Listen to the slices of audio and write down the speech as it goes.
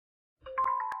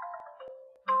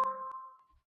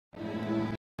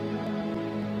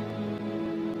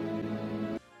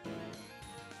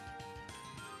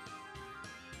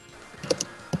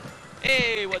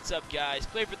Hey, what's up, guys?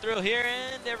 Play4Thrill here,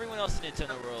 and everyone else in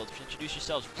Nintendo world. Introduce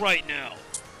yourselves right now.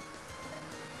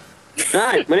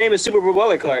 Hi, my name is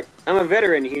SuperBro.BrawlerKart. I'm a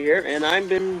veteran here, and I've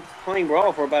been playing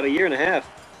Brawl for about a year and a half.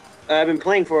 I've been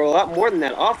playing for a lot more than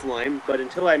that offline, but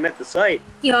until I met the site...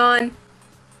 Yawn.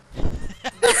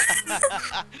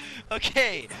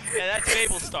 Okay, yeah, that's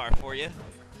MabelStar for you.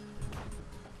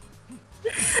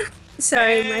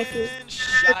 Sorry, and Mikey.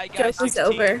 Shy Guy Joke was 16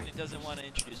 over. that doesn't want to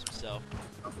introduce himself.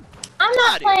 I'm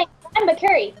not Patty. playing. I'm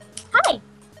McCurry. Hi.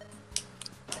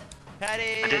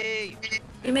 Patty!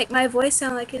 You make my voice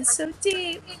sound like it's so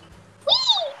deep.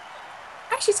 Whee!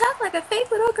 I should talk like a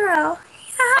fake little girl.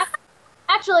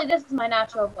 Actually, this is my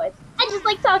natural voice. I just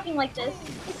like talking like this.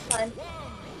 It's fun.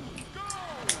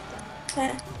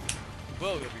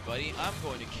 Whoa, everybody, I'm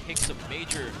going to kick some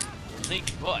major Link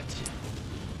butt.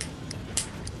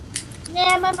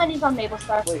 Nah, my money's on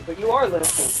MabelStar. Wait, but you are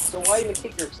listening, so why even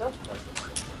kick yourself?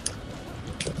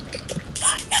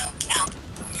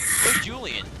 Where's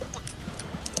Julian?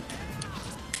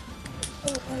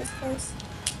 Oh, that was close.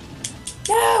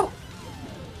 No!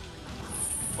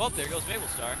 Well, there goes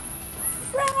MabelStar.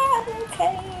 Right,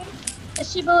 okay.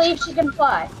 Does she believe she can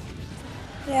fly?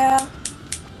 Yeah.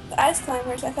 The ice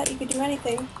climbers, I thought you could do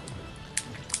anything.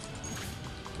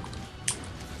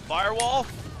 Firewall?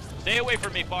 Stay away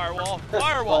from me, Firewall.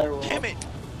 Firewall! Firewall. Damn it!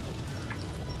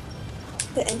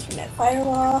 The internet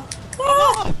firewall.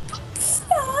 Ah!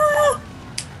 Ah!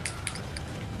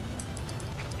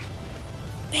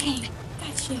 Bang!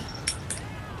 Got you.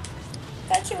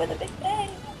 Got you with a big bang.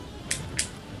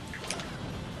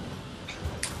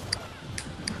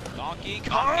 Donkey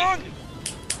Kong!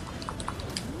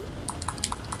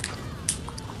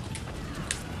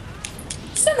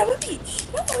 Son of a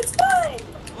bitch! No, it's fine!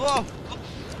 Whoa!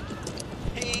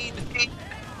 Pain!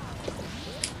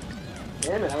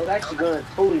 Damn it, I was actually going to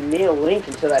totally nail Link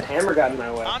until that hammer got in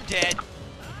my way. I'm dead.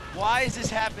 Why is this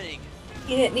happening?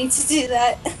 You didn't need to do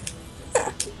that.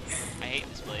 I hate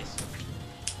this place.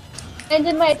 And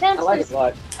in my attempts I like to it a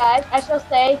lot. guys, I shall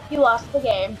say you lost the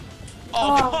game.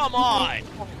 Oh, Oh. come on!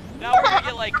 Now we're gonna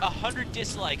get like 100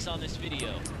 dislikes on this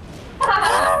video.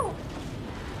 Oh!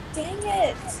 Dang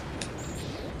it!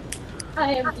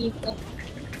 I am evil.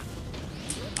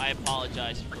 I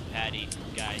apologize for Patty,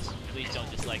 guys. Please don't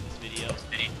dislike this video.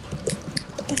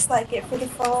 Just like it for the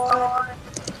fall.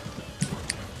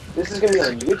 This is going to be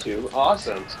on YouTube.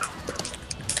 Awesome.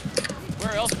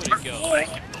 Where else would it go?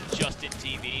 Just in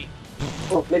TV.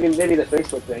 Well, maybe the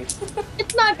Facebook thing.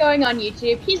 It's not going on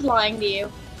YouTube. He's lying to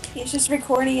you. He's just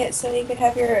recording it so you could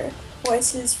have your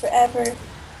voices forever.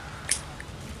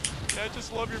 I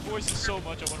just love your voices so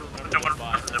much. I want to remember them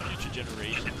by future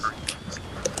generations.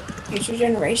 Future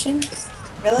generations?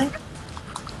 Really?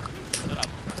 Shut up.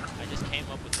 I just came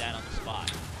up with that on the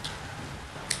spot.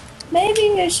 Maybe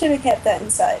you should have kept that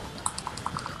inside.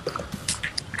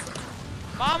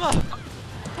 Mama!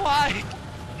 Why?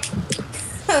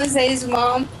 Jose's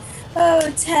mom.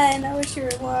 Oh, 10. I wish you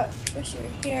were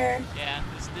here. Yeah,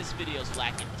 this video's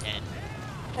lacking 10.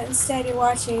 But instead you're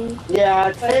watching.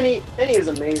 Yeah, Penny is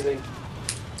amazing.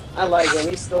 I like him.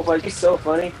 He's so funny. He's so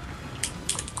funny.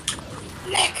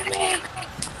 Lick me!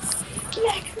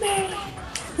 Lick me!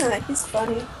 He's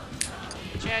funny.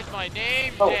 Change my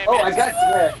name, Oh, damn oh, it. I got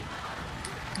you there.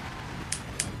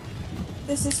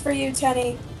 This is for you,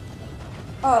 Tenny.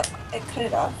 Oh, it cut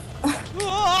it off.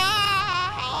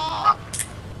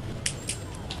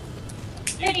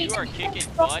 Dude, you are kicking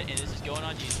butt, and this is going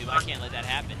on YouTube. I can't let that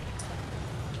happen.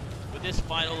 With this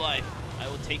final life, I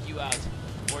will take you out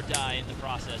or die in the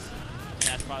process. And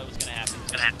that's probably what's gonna happen.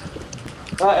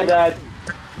 Oh, I died.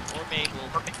 Or Mabel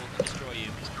will destroy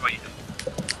you.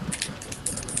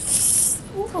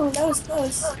 Ooh, that was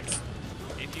close.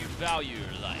 If you value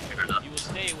your life, you will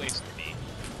stay away from me.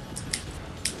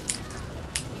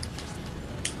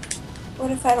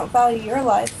 What if I don't value your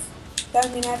life? That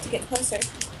would mean I have to get closer.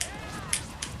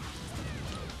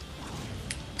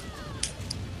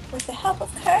 With the help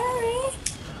of Curry.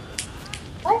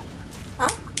 What? Huh?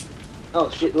 Oh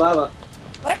shit, lava.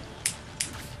 What?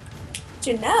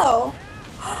 Janelle?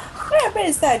 Where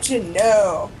is that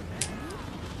Janelle?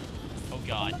 Oh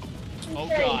god. Oh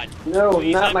god. No,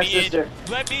 Please not let my me in. sister.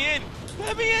 Let me in!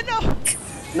 Let me in! No!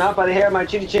 Not by the hair of my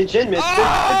chinny chin chin, mister.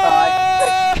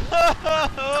 Oh!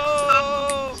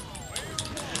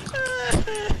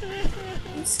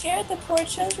 You scared the poor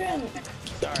children.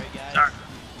 Sorry, guys.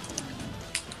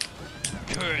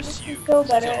 Curse Makes you, me feel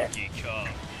better. Donkey Kong. I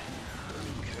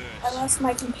Curse. lost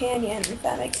my companion, if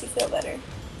that makes you feel better.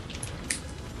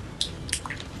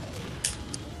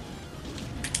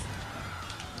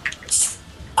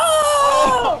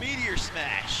 Oh, Oh! meteor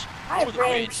smash! I start with a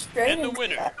ran win, straight and the into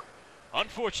winner, that.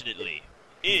 unfortunately,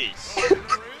 is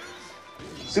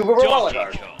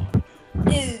SuperBro.BrawlerKart.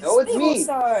 Is Oh, it's me.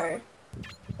 MabelStar.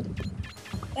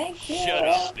 Thank you. Shut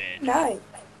up, man. Nice.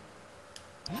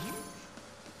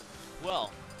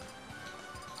 Well,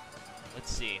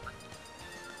 let's see.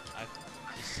 I've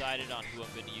decided on who I'm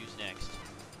going to use next.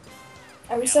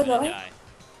 Are we Yeah, still I'm gonna going? die.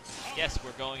 Yes,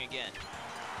 we're going again.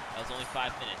 That was only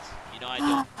 5 minutes. You know I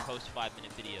don't post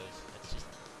 5-minute videos. That's just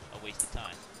a waste of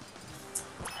time.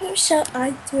 Who shall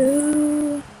I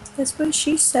do? That's what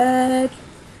she said.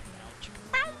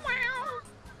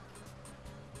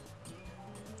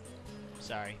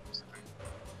 Sorry.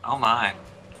 Oh my.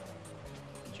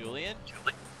 Julian?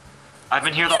 I've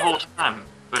been here the whole time,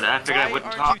 but I figured I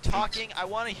wouldn't Why aren't talk. you talking? I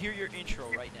want to hear your intro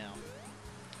right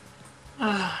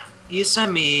now. Yes,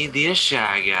 I'm me, the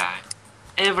shy guy.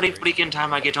 Every freaking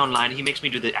time I get online, he makes me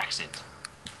do the accent.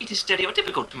 It is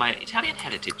stereotypical to my Italian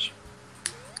heritage.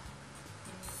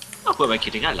 Oh, who am I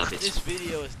kidding? I love This it.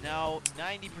 video is now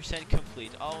 90%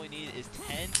 complete. All we need is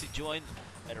 10 to join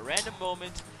at a random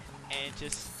moment and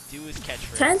just do his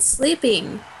catchphrase. 10's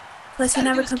sleeping. Plus, he Gotta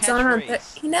never do his comes on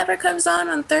catchphrase. he never comes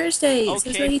on Thursdays. That's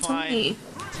Okay, what he fine. told me.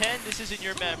 10, this is in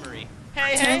your memory.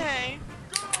 Hey, 10. hey!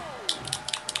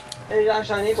 Hey, I'm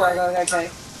Shiny. Okay. I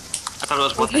thought it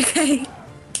was what? Okay.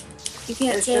 You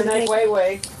can't It's say your it. night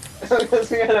way.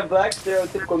 Because we got a black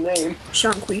stereotypical name.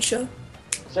 Shanquisha.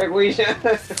 Sharkweisha.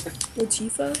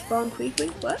 Latifah. Bonquiqui.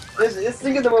 What? Let's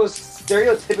think of the most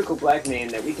stereotypical black name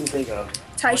that we can think of.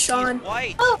 Tyshawn. He's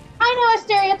white. Oh, I know a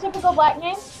stereotypical black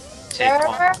name. Take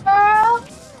one. Girl.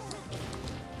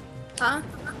 Huh?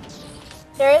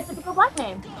 Stereotypical black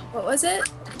name. What was it?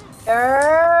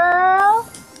 Girl.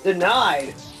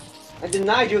 Denied. I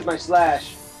denied you with my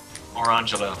slash. Or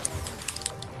Angelo.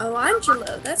 Oh,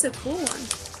 Angelo. That's a cool one.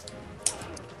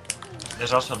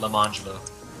 There's also Lamangelo.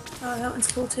 Oh, that one's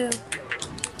cool too.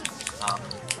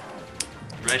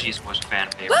 Reggie's was a fan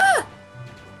favorite. Ah!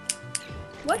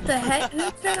 What the heck?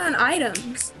 Who put on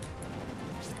items?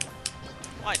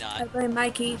 Why I not? blame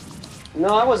Mikey.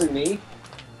 No, that wasn't me.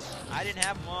 I didn't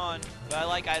have them on, but I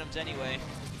like items anyway.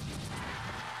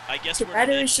 I guess The we're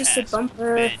rider gonna is just a ask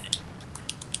bumper. Ben,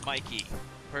 Mikey,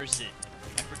 person.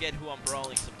 I forget who I'm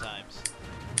brawling sometimes.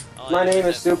 All My I know name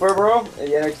is that- SuperBro, and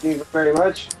yeah, thank you very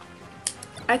much.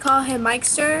 I call him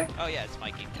Mikester, Oh yeah, it's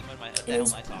Mikey. What the hell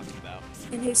am I talking about?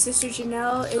 and his sister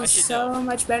Janelle I is should so know.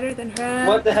 much better than her.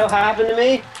 What the hell happened to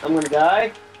me? I'm gonna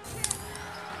die.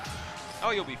 Oh,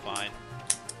 you'll be fine.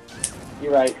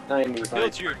 You're right, I am gonna die.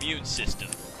 Build your immune system.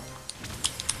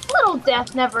 Little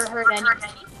death never hurt anybody.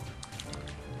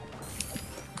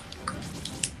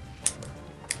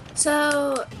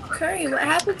 So, Curry, what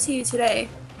happened to you today?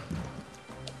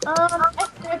 I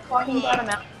started walking down a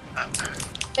mountain.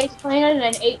 Face planted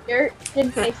and ate dirt.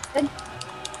 Didn't taste good.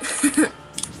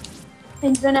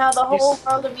 And so now the whole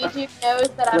world of YouTube knows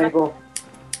that Michael.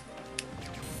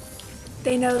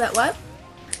 They know that what?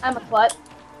 I'm a slut.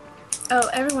 Oh,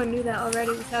 everyone knew that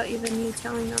already without even you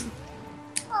telling them.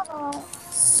 Oh.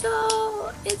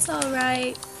 So, it's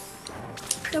alright.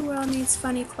 The world needs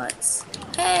funny klutz.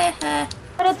 Heh heh.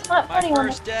 But it's not My funny when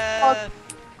first it's death.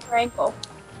 your ankle.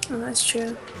 Oh, that's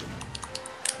true.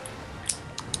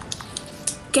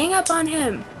 Gang up on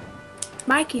him.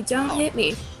 Mikey, don't hit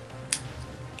me.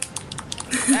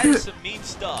 That is some mean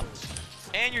stuff.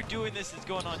 And you're doing this, it's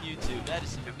going on YouTube. That is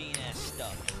some mean ass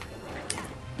stuff.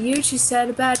 You just said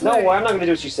a bad No, word. I'm not gonna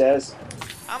do what she says.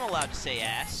 I'm allowed to say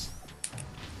ass.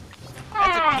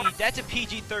 Ah, That's a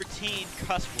PG-13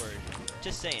 cuss word.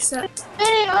 Just saying. So,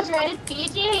 video was rated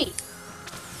PG.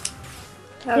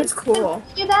 that was cool.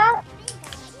 You that?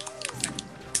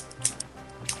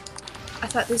 I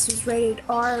thought this was rated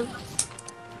R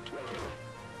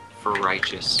For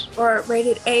righteous. or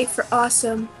rated A for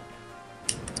awesome.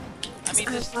 I mean,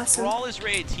 this Awesome. Brawl is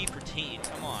rated T for teen.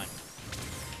 Come on.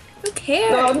 Who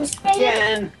cares? No,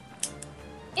 again.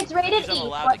 It's rated Because I'm E.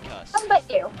 allowed to cuss. But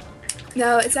you.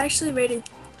 No, it's actually rated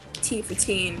T for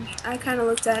teen. I kind of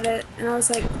looked at it and I was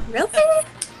like, really?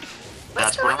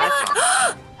 That's what I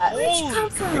thought. Where'd you come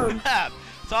from? crap.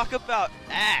 Talk about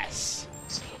ass.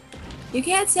 You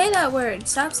can't say that word.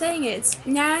 Stop saying it. It's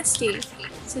nasty.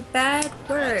 It's a bad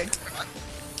word.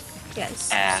 Yes.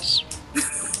 Ass.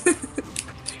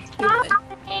 Stop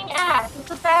saying ass.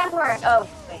 It's a bad word. Oh,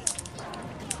 wait.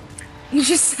 You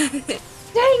just said it.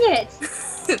 Dang it!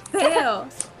 Fail.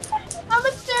 I'm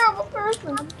a terrible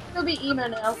person. It'll be Ema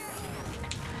now.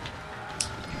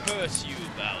 Curse you,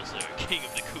 Bowser, king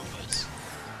of the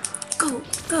Koopas. Go,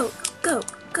 go, go,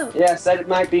 go. Yes, that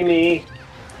might be me.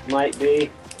 Might be.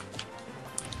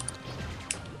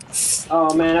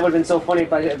 Oh man, that would have been so funny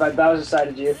if I Bowser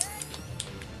sided you.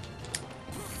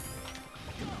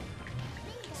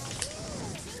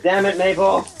 Damn it,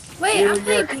 Maple. Wait, You I'm and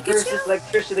your playing versus Pikachu?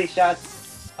 electricity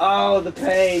shots. Oh, the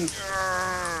pain.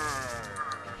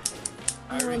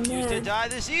 I Oh, refuse to man. die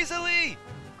this easily.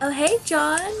 Oh, hey,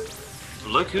 John.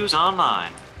 Look who's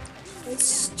online.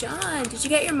 It's John. Did you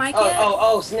get your mic Oh, yet?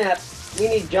 oh, snap. We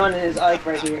need John and his Ike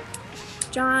right here.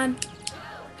 John.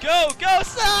 Go,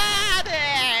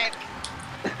 Sonic!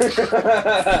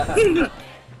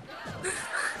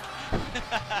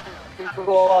 We'll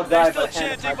all die They're by still the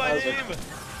hand of chanting my Bowser. name.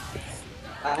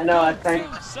 I know, I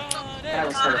think Go, Sonic! that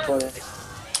was kind of funny.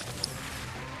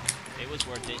 It was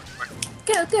worth it.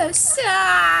 Go,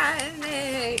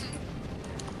 Sonic!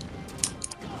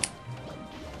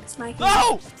 It's Mikey.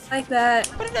 No! Like that.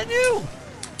 What did I do?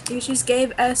 You just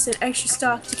gave us an extra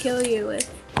stock to kill you with.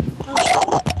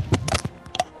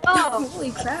 Oh,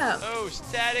 Holy crap. Oh,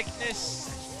 staticness.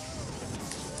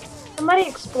 somebody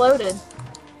exploded.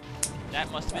 That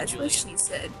must have been That's what Julian. she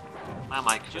said. My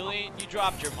mic. Julian, you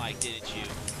dropped your mic, didn't you?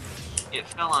 It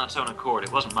fell on its own accord.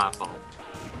 It wasn't my fault.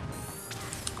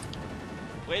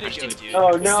 Way to go, dude.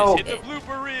 Oh, You no. just hit the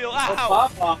blooper reel. Oh, Ow!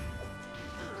 Papa.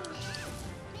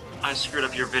 I screwed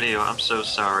up your video. I'm so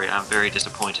sorry. I'm very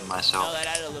disappointed in No, myself. that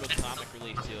added a little comic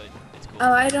relief to it. It's cool.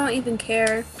 Oh, I don't even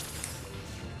care.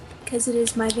 Because it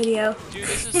is my video. Dude,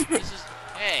 this is,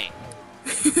 hey.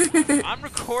 I'm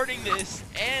recording this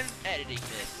and editing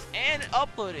this and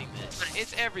uploading this.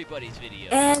 It's everybody's video.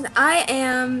 And I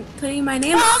am putting my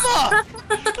name Mama!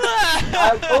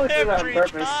 I told you that on Every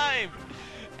purpose. time.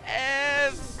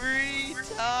 Every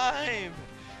time.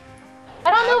 I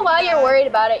don't know why you're worried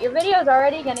about it. Your video's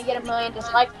already gonna get 1 million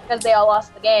dislikes because they all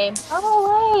lost the game.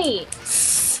 Oh wait.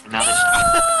 Now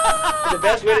that The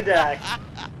best way to die.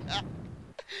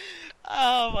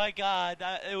 Oh my god,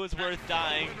 it was worth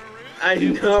dying. I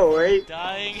know, right?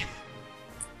 Dying.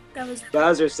 That was.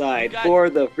 Bowser You side got- for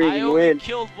the I freaking only win.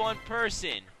 killed one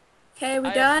person. Okay, we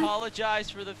I done? apologize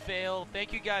for the fail.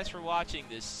 Thank you guys for watching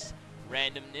this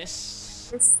randomness.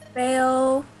 This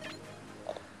fail.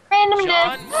 Randomness.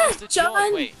 John wants to John!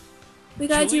 join. Wait, We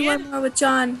gotta do Julian? one more with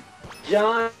John.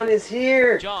 John is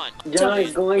here. John. John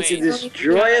is going to wait.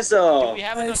 destroy us Do all. we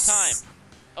have enough Yes. time?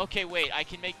 Okay, wait. I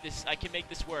can make this. I can make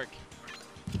this work.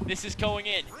 This is going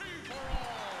in.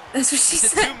 That's what she It's a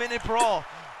said. 2-minute brawl.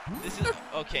 This is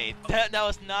okay. That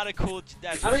was not a cool.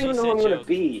 That's I what don't she even know said who I'm gonna joke.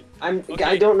 be. Okay,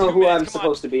 I don't know 2 who minutes, I'm come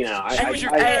on. supposed to be now. Choose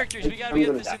your characters. We gotta I'm get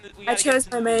gonna this die. in the. We I gotta chose get my this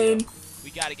in the main. video. We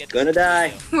gotta get. Gonna this in the die.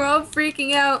 video. We're all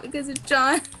freaking out because of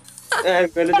John. I'm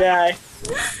gonna die.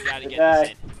 We gotta get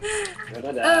Die. this in.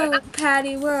 Gonna die. Oh,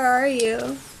 Patty, where are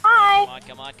you? Hi. Come on,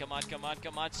 come on, come on, come on,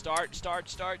 come on. Start. Why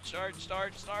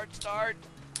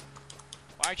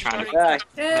aren't you Trying to starting?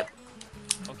 Die. Eh,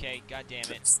 Okay, god damn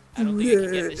it. I don't think I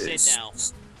can get this in now.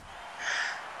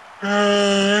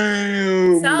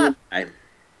 Stop.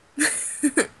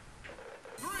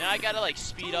 Now I gotta like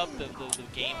speed up the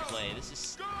gameplay. This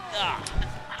is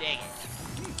dang it.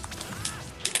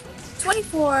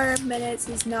 24 minutes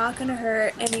is not gonna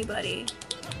hurt anybody.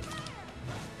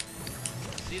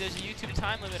 See, there's a YouTube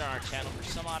time limit on our channel for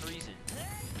some odd reason.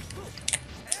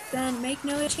 Then make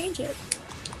no change it.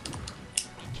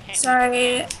 You can't.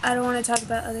 Sorry, I don't want to talk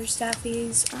about other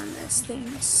staffies on this thing.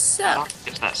 I So, don't think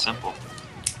it's that simple.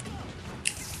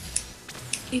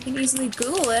 you can easily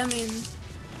Google it. I mean,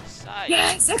 Besides,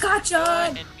 yes, I got Noah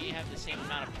John! and me have the same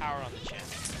amount of power on the channel.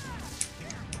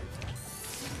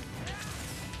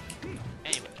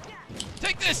 Anyway,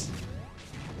 take this!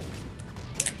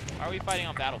 Are we fighting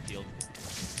on Battlefield?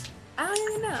 I don't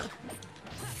even know.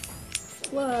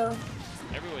 Whoa.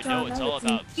 Everyone John, know it's that all was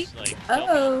about me. like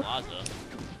Uh-oh. jumping on Plaza.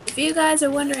 If you guys are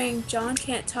wondering, John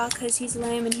can't talk because he's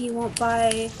lame and he won't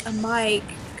buy a mic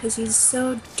because he's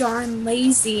so darn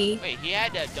lazy. Wait, he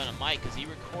had to have done a mic because he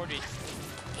recorded.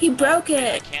 He broke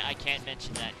Wait, it. I can't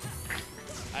mention that.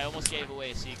 I almost gave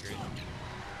away a secret.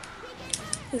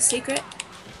 The secret?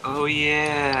 Oh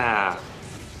yeah.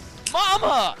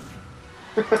 Mama!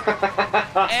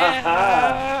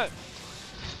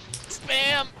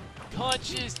 Spam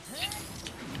punches.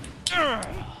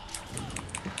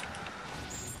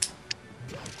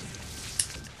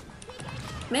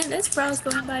 Man, this brawl's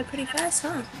going by pretty fast,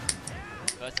 huh?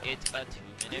 But it's a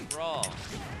 2-minute brawl.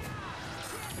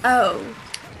 Oh.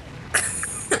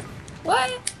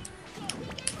 What?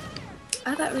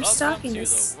 I thought we were Welcome stalking to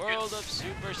this. the world of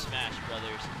Super Smash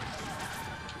Brothers.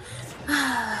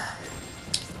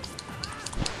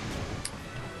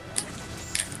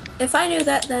 If I knew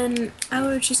that, then I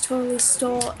would have just totally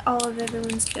stole all of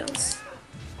everyone's kills.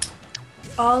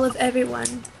 All of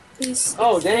everyone. Please.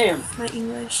 Oh, damn. My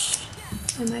English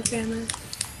and my grammar.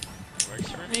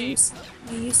 Works for My me.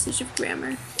 usage of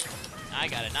grammar. I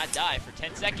gotta not die for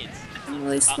 10 seconds. I'm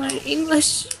losing my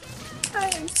English. I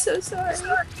am so sorry.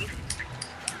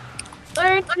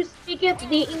 Learn to speak it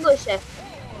the English.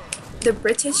 The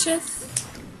Britisheth?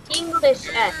 English.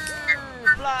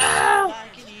 Fly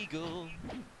like an eagle.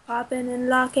 Popping and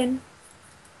locking.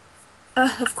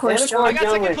 Of course, And John. I got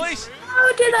second Youngling. place.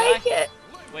 How did I get?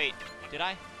 Wait, did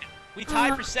I? We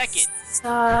tied for second.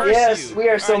 Stop. Curse Yes, you. we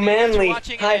are so Alright, thanks for manly.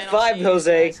 watching, High and I'll five, see you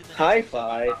Jose. guys in the next High episode.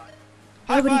 five.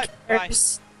 High Nobody five. Bye.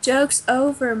 cares. Joke's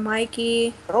over,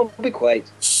 Mikey. I'll be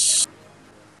quiet. Shh.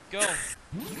 Go.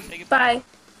 Say goodbye.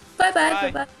 Bye. Bye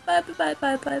Bye. bye bye bye bye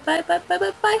bye bye bye bye bye bye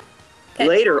bye bye. Okay.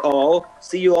 Later, all.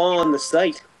 See you all on the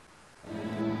site.